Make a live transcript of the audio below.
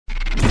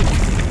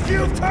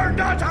you've turned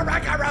on to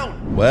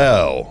Rykerroad.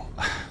 Well,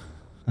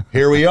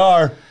 here we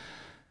are.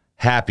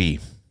 Happy.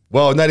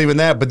 Well, not even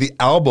that, but the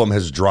album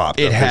has dropped.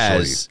 It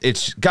officially. has.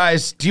 It's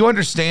guys, do you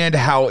understand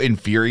how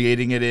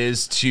infuriating it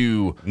is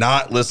to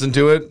not listen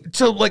to it?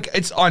 So like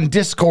it's on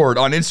Discord,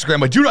 on Instagram,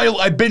 like, dude,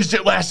 I binged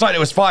it last night. It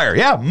was fire.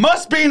 Yeah,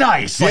 must be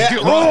nice. Like, Yeah. dude,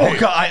 oh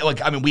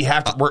god, I mean, we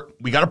have to.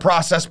 We got to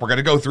process. We're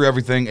gonna go through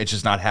everything. It's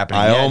just not happening.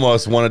 I yet.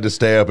 almost wanted to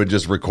stay up and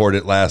just record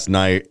it last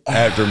night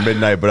after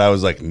midnight, but I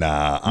was like,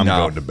 nah, I'm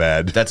going to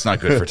bed. That's not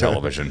good for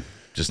television.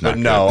 Just not. But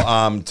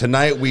no,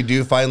 tonight we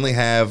do finally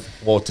have,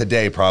 well,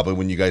 today probably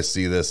when you guys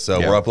see this. So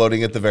we're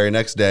uploading it the very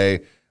next day.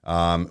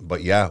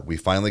 But yeah, we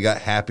finally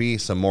got Happy,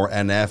 some more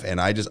NF,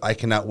 and I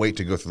cannot wait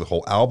to go through the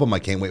whole album. I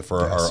can't wait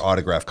for our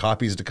autographed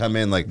copies to come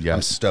in. Like,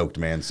 I'm stoked,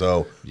 man.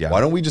 So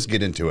why don't we just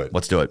get into it?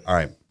 Let's do it. All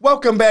right.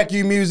 Welcome back,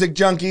 you music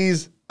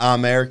junkies.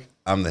 I'm Eric.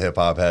 I'm the hip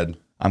hop head.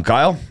 I'm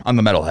Kyle. I'm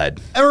the metal head.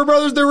 And we're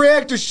brothers, the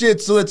reactor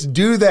shit. So let's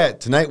do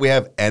that. Tonight we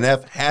have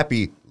NF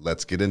Happy.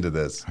 Let's get into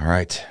this. All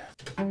right.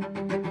 Oh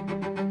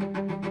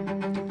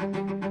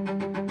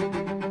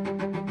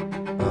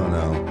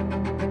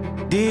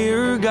no.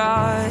 Dear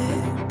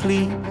God,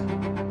 please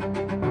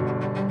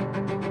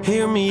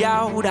hear me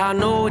out. I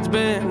know it's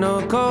been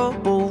a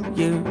couple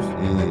years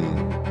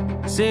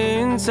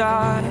since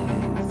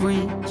I've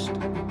reached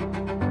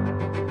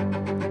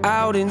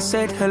out and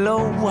said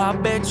hello. I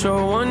bet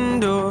you're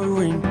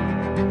wondering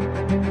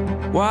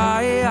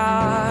why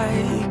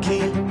I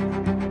keep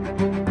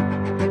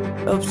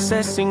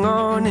obsessing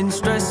on and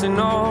stressing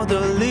all the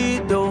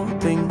little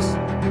things.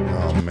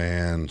 Oh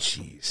man.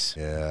 Jeez.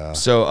 Yeah.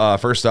 So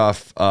first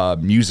off,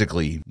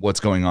 musically, what's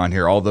going on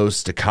here? All those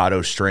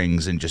staccato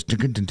strings and just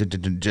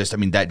I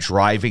mean, that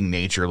driving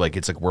nature, like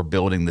it's like we're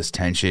building this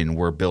tension,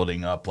 we're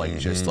building up like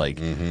just like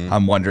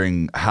I'm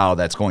wondering how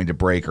that's going to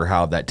break or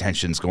how that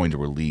tension's going to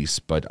release.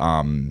 But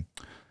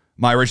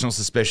my original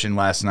suspicion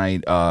last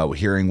night,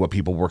 hearing what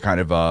people were kind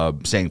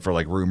of saying for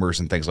like rumors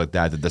and things like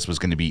that this was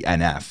going to be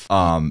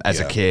NF as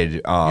a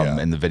kid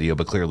in the video,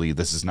 but clearly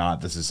this is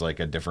not. This is like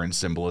a different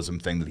symbolism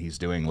thing that he's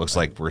doing. Looks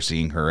like we're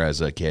seeing her as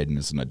a kid and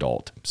as an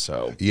adult.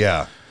 So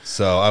yeah.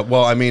 So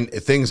well, I mean,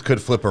 things could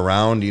flip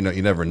around. You know,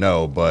 you never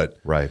know. But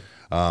right.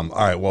 All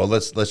right. Well,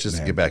 let's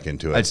just get back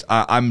into it.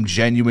 I'm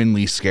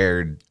genuinely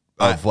scared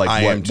of like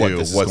what's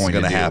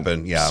going to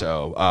happen. Yeah.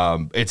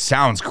 So it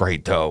sounds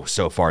great though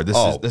so far. This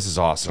is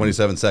awesome.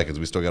 27 seconds.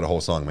 We still got a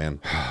whole song,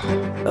 man.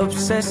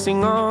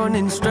 Obsessing on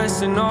and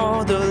stressing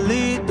all the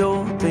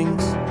little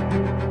things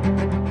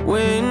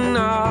when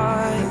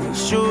I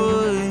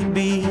should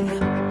be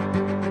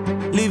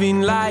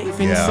living life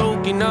and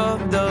soaking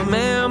up the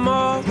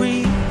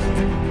memories.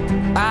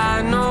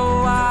 I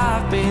know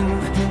I've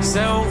been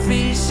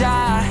selfish.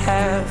 I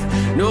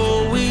have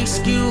no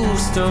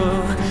excuse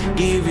to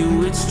give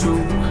you it's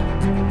true.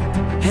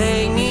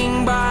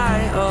 Hanging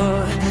by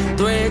a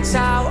thread's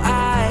how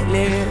I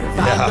live.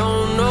 I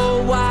don't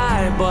know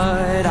why,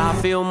 but I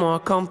feel more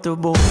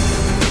comfortable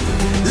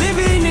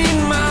living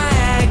in my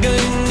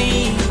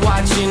agony,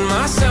 watching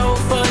my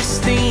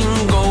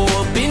self-esteem go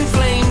up in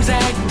flames,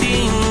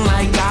 acting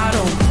like I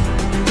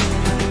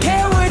don't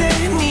care what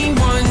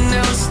anyone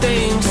else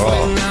thinks.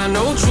 When I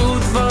know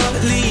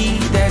truthfully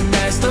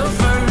that's the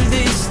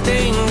furthest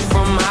thing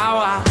from how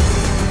I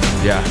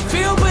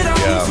feel, but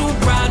I'm too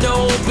proud to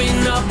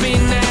open up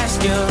and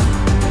ask you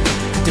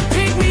to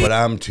pick me. But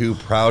I'm too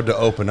proud to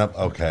open up.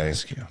 Okay.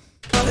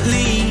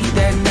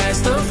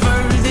 That's the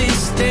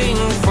furthest thing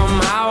from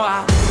how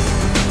I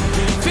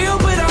feel,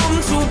 but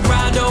I'm too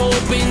proud to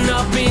open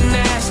up and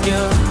ask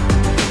you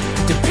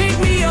to pick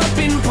me up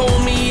and pull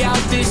me out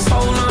this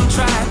hole I'm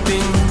trapped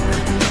in.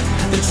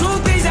 The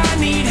truth is I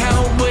need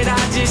help, but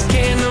I just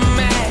can't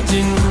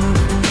imagine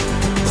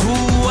who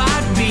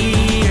I'd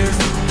be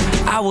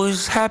if I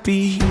was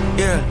happy.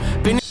 Yeah.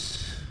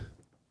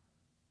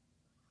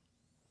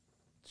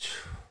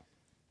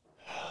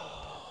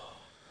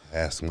 I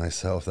ask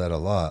myself that a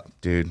lot.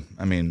 Dude,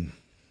 I mean,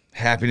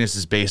 happiness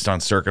is based on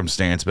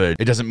circumstance, but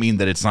it doesn't mean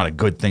that it's not a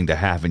good thing to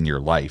have in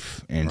your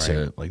life. And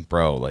to like,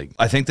 bro, like,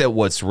 I think that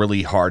what's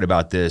really hard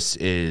about this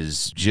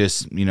is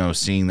just, you know,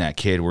 seeing that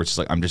kid where it's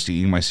like, I'm just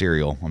eating my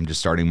cereal. I'm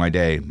just starting my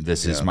day.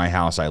 This is my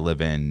house I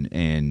live in.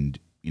 And,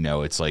 you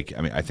know, it's like,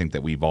 I mean, I think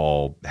that we've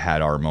all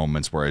had our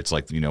moments where it's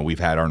like, you know, we've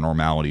had our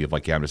normality of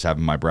like, yeah, I'm just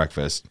having my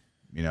breakfast,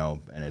 you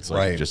know, and it's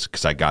like, just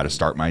because I got to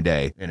start my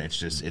day. And it's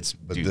just,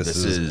 but dude, this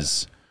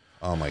is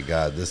oh my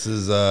God, this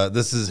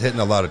is hitting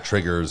a lot of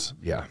triggers.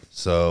 Yeah.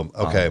 So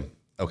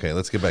okay,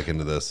 let's get back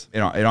into this. You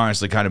know, it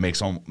honestly kind of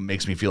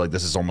makes me feel like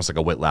this is almost like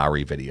a Whit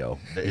Lowry video.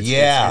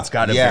 It's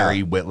got a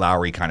very Whit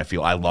Lowry kind of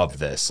feel. I love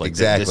this. Like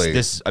exactly.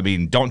 This. I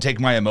mean, don't take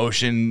my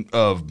emotion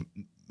of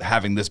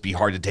having this be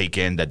hard to take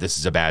in that this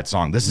is a bad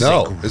song. This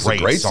is a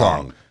great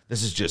song.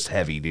 This is just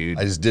heavy, dude.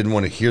 I just didn't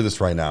want to hear this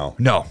right now.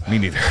 No, me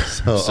neither.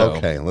 So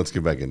okay, let's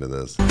get back into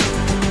this. Who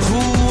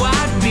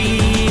I'd be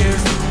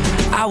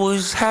if I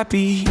was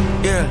happy.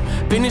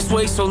 Yeah, been this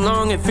way so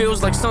long it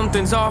feels like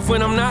something's off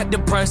when I'm not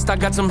depressed. I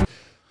got some.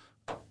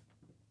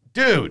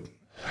 Dude.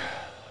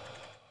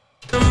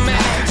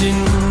 Imagine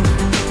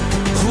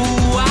who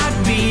I'd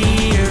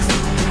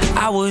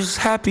was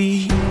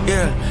happy,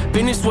 yeah.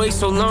 Been this way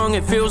so long,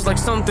 it feels like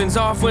something's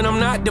off when I'm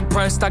not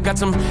depressed. I got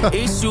some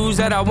issues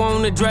that I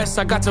won't address.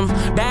 I got some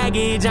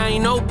baggage I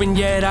ain't open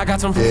yet. I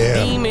got some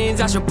demons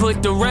I should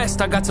put to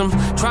rest. I got some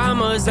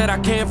traumas that I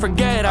can't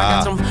forget. I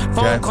got some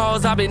phone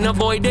calls I've been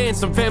avoiding.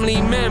 Some family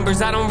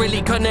members I don't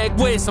really connect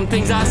with. Some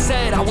things I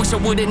said I wish I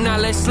would've not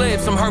let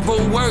slip. Some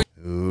hurtful words.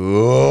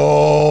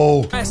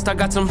 Oh. I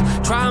got some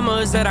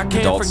traumas that I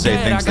can't Adults forget.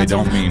 say things I got they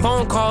don't some mean.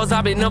 phone calls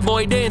I've been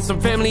avoiding. Some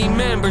family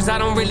members I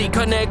don't really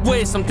connect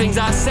with. Some things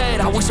I said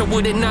I wish I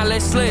would've not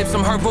let slip.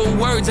 Some hurtful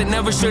words that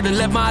never should've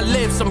left my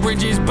lips. Some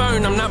bridges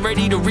burned, I'm not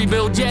ready to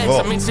rebuild yet.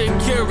 Some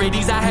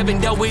insecurities I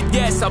haven't dealt with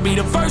yet. I'll be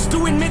the first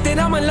to admit that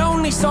I'm a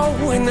lonely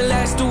soul, and the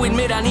last to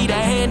admit I need a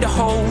hand to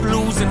hold.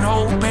 Losing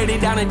hope,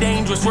 headed down a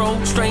dangerous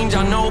road. Strange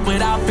I know,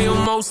 but I feel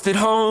most at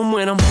home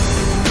when I'm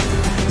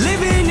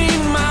living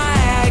in my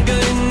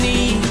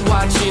agony,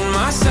 watching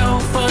my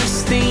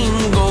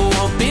self-esteem go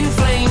up in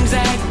flames,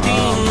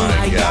 acting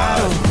like I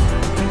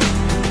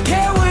don't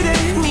care what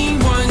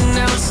anyone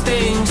else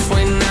thinks,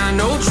 when I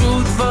know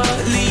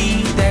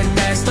truthfully that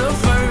that's the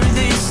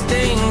furthest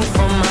thing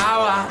from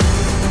how I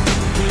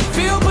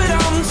feel. But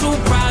I'm too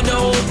proud to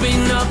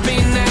open up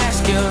and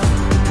ask you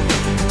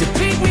to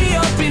pick me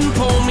up and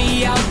pull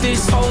me out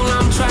this hole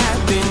I'm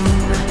trapped in.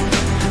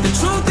 The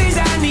truth is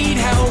I need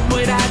help,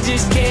 but I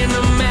just can't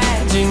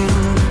imagine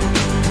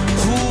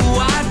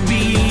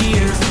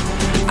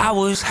I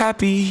was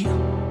happy.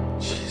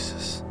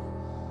 Jesus.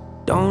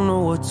 Don't know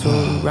what's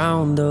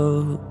around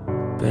the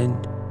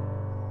bend.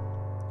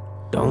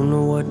 Don't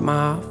know what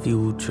my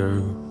future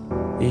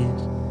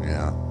is.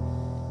 Yeah.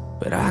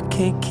 But I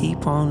can't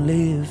keep on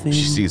living.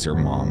 She sees her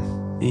mom.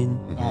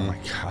 Oh my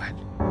God.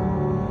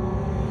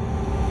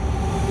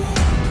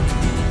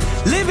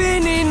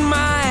 Living in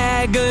my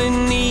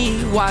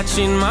agony,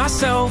 watching my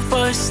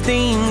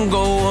self-esteem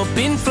go up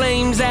in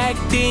flames,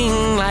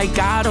 acting like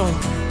I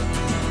don't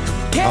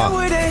care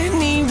what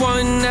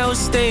anyone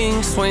else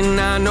thinks, when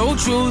I know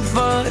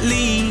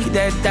truthfully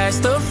that that's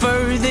the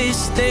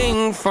furthest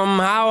thing from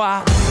how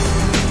I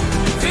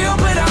feel.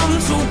 But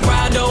I'm too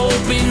proud to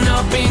open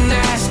up and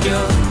ask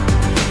you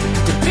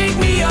to pick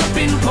me up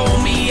and pull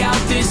me out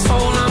this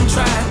hole I'm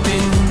trapped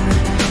in.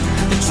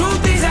 The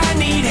truth is I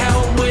need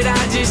help, but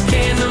I just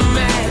can't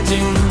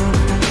imagine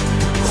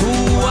who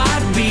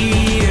I'd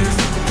be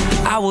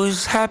if I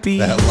was happy.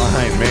 That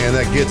line, man,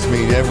 that gets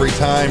me every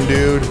time,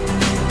 dude.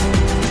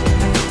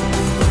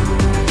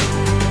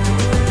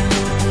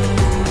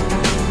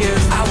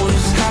 If I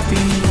was happy.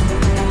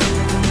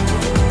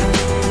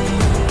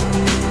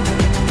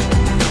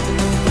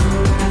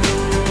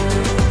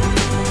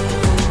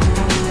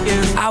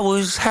 If I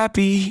was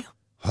happy.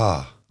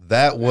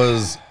 That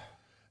was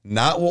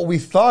not what we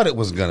thought it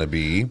was going to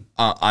be.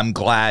 I'm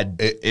glad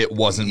it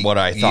wasn't what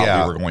I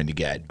thought we were going to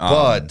get.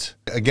 But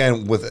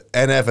again, with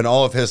NF and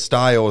all of his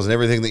styles and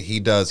everything that he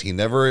does, he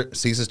never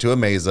ceases to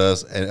amaze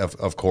us, and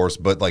of course,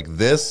 but like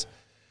this,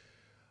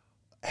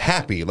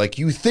 happy, like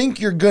you think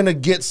you're gonna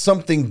get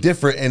something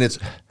different, and it's,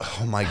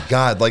 oh my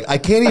God, like I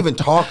can't even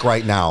talk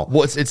right now.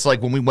 Well, it's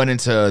like when we went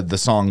into the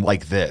song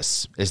like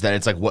this, is that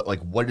it's like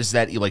what is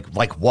that like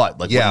what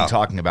what are you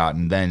talking about?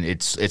 And then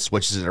it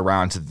switches it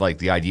around to like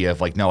the idea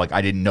of like, no, like I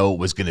didn't know it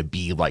was gonna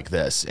be like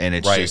this, and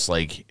it's just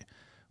like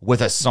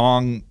with a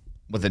song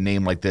with a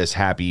name like this,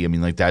 Happy, I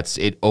mean, like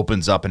it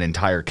opens up an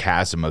entire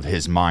chasm of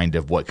his mind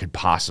of what could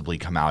possibly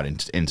come out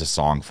into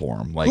song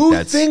form. Like,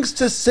 who thinks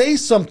to say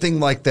something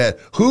like that?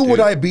 Who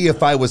would I be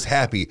if I was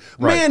happy?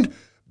 Right. Man,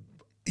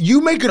 you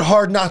make it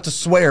hard not to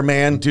swear,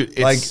 man. Dude,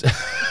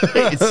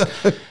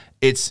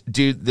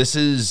 dude, this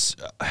is,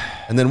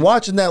 and then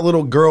watching that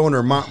little girl and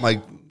her mom, like,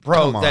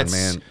 bro, come on,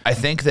 man. I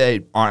think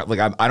that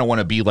I don't want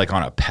to be like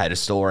on a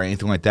pedestal or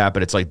anything like that,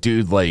 but it's like,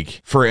 dude, like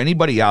for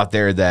anybody out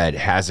there that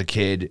has a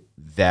kid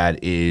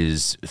that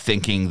is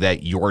thinking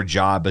that your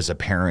job as a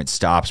parent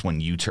stops when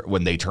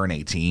they turn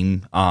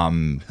 18,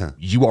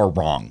 you are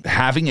wrong.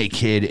 Having a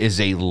kid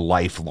is a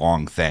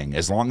lifelong thing.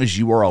 As long as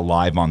you are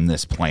alive on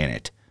this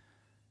planet,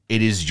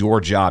 it is your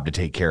job to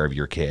take care of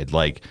your kid.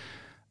 Like,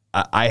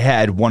 I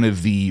had one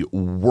of the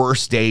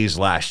worst days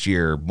last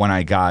year when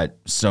I got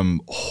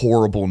some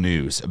horrible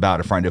news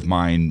about a friend of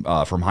mine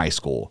from high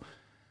school.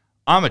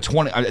 I'm at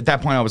 20. At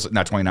that point, I was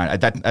not 29.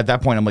 At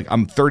that point, I'm like,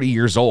 I'm 30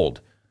 years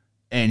old.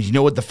 And you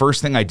know what? The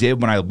first thing I did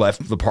when I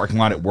left the parking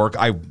lot at work,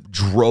 I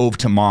drove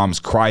to mom's,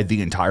 cried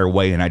the entire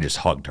way, and I just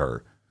hugged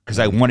her because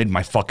I wanted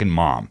my fucking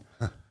mom.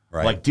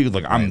 Right. Like, dude,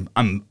 like I'm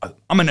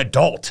an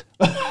adult.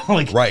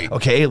 Like, right.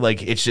 Okay.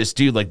 Like, it's just,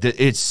 dude, like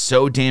it's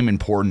so damn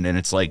important. And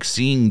it's like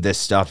seeing this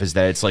stuff is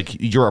that it's like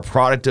you're a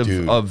product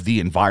of the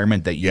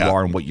environment that you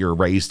are and what you're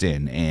raised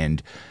in.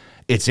 And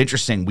it's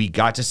interesting. We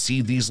got to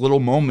see these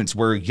little moments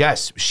where,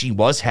 yes, she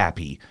was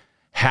happy.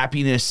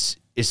 Happiness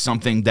is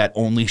something that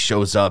only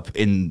shows up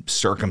in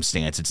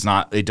circumstance.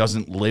 It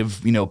doesn't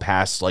live,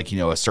 past like,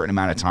 a certain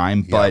amount of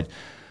time, but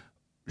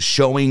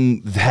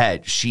showing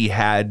that she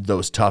had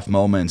those tough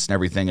moments and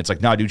everything. It's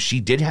like, no, dude,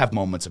 she did have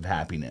moments of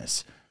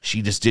happiness.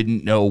 she just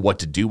didn't know what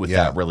to do with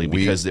that really,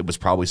 because it was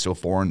probably so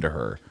foreign to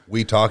her.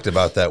 We talked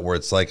about that where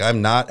it's like,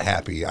 I'm not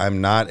happy.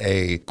 I'm not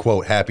a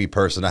quote happy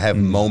person. I have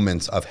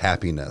moments of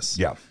happiness.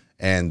 Yeah.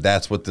 And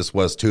that's what this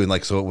was too. And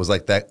like, so it was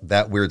like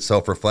that weird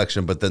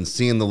self-reflection, but then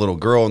seeing the little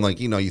girl and like,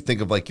 you know, you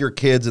think of like your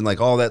kids and like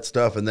all that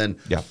stuff. And then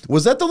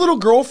was that the little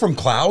girl from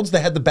Clouds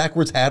that had the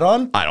backwards hat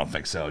on? I don't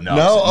think so. No.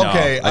 No.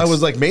 Okay. I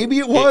was like, maybe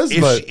it was,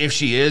 if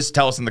she is,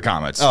 tell us in the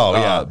comments. Oh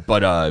yeah.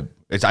 But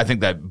I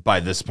think that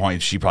by this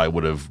point she probably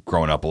would have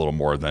grown up a little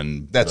more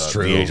than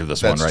the age of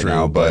this one right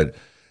now. But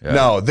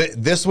no,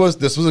 this was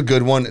a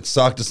good one. It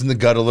socked us in the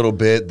gut a little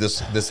bit.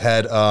 This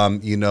had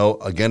you know,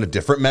 again, a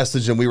different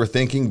message than we were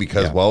thinking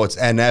because well, it's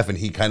NF and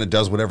he kind of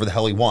does whatever the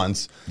hell he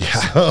wants. Yeah.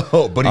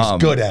 So, but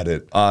he's good at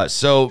it.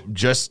 So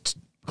just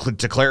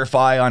to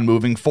clarify on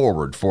moving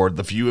forward, for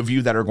the few of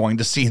you that are going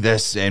to see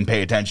this and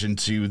pay attention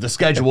to the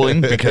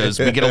scheduling, because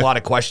we get a lot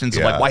of questions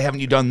of like, why haven't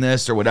you done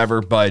this or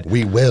whatever? But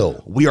we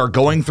are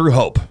going through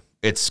Hope.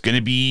 It's going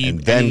to be... And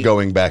then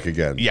going back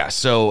again. Yeah,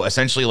 so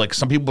essentially, like,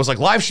 some people was like,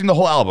 live stream the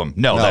whole album.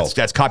 No,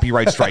 that's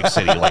copyright strike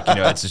city. Like, you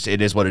know, it's just,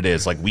 it is what it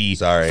is. Like, we,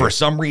 for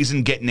some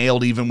reason, get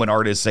nailed even when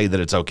artists say that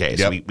it's okay.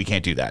 So we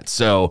can't do that.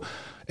 So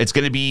it's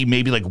going to be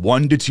maybe like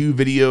 1 to 2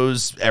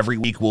 videos every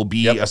week will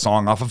be a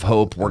song off of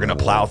Hope. We're going to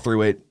plow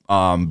through it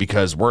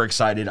because we're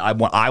excited. I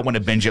want to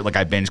binge it like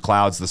I binge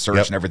Clouds, The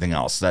Search, and everything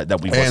else that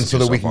we've listened to so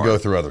that we can go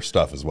through other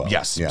stuff as well.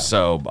 Yes. Yeah.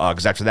 So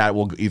because after that,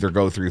 we'll either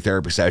go through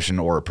Therapy Session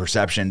or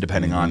Perception,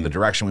 depending on the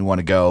direction we want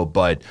to go.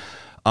 But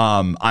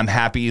I'm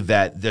happy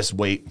that this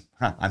weight...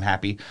 I'm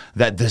happy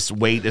that this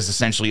weight is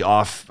essentially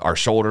off our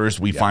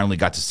shoulders. We finally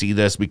got to see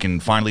this. We can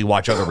finally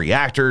watch other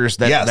reactors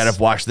that have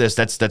watched this.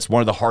 That's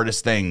one of the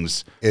hardest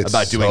things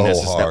about doing this,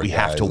 is that we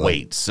have to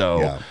wait.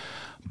 So,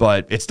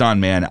 but it's done,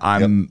 man.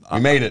 We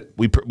made it.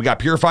 We got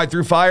purified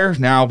through fire.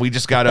 Now we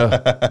just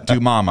gotta do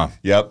Mama.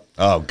 Yep.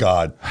 Oh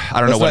God. I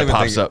don't know when it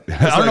pops up.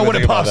 I don't know when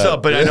it pops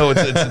up, but I know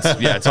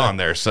it's on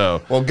there.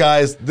 So, well,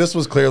 guys, this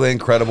was clearly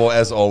incredible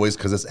as always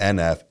because it's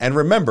NF. And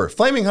remember,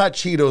 Flaming Hot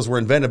Cheetos were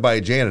invented by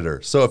a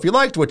janitor. So if you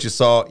liked what you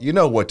saw, you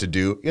know what to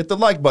do. Hit the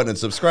like button and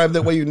subscribe.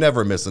 That way you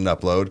never miss an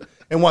upload.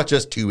 And watch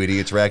us two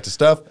idiots react to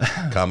stuff.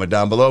 Comment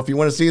down below if you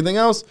want to see anything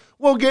else.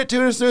 We'll get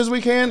to it as soon as we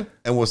can,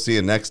 and we'll see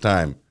you next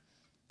time.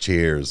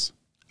 Cheers.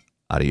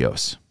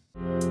 Adios.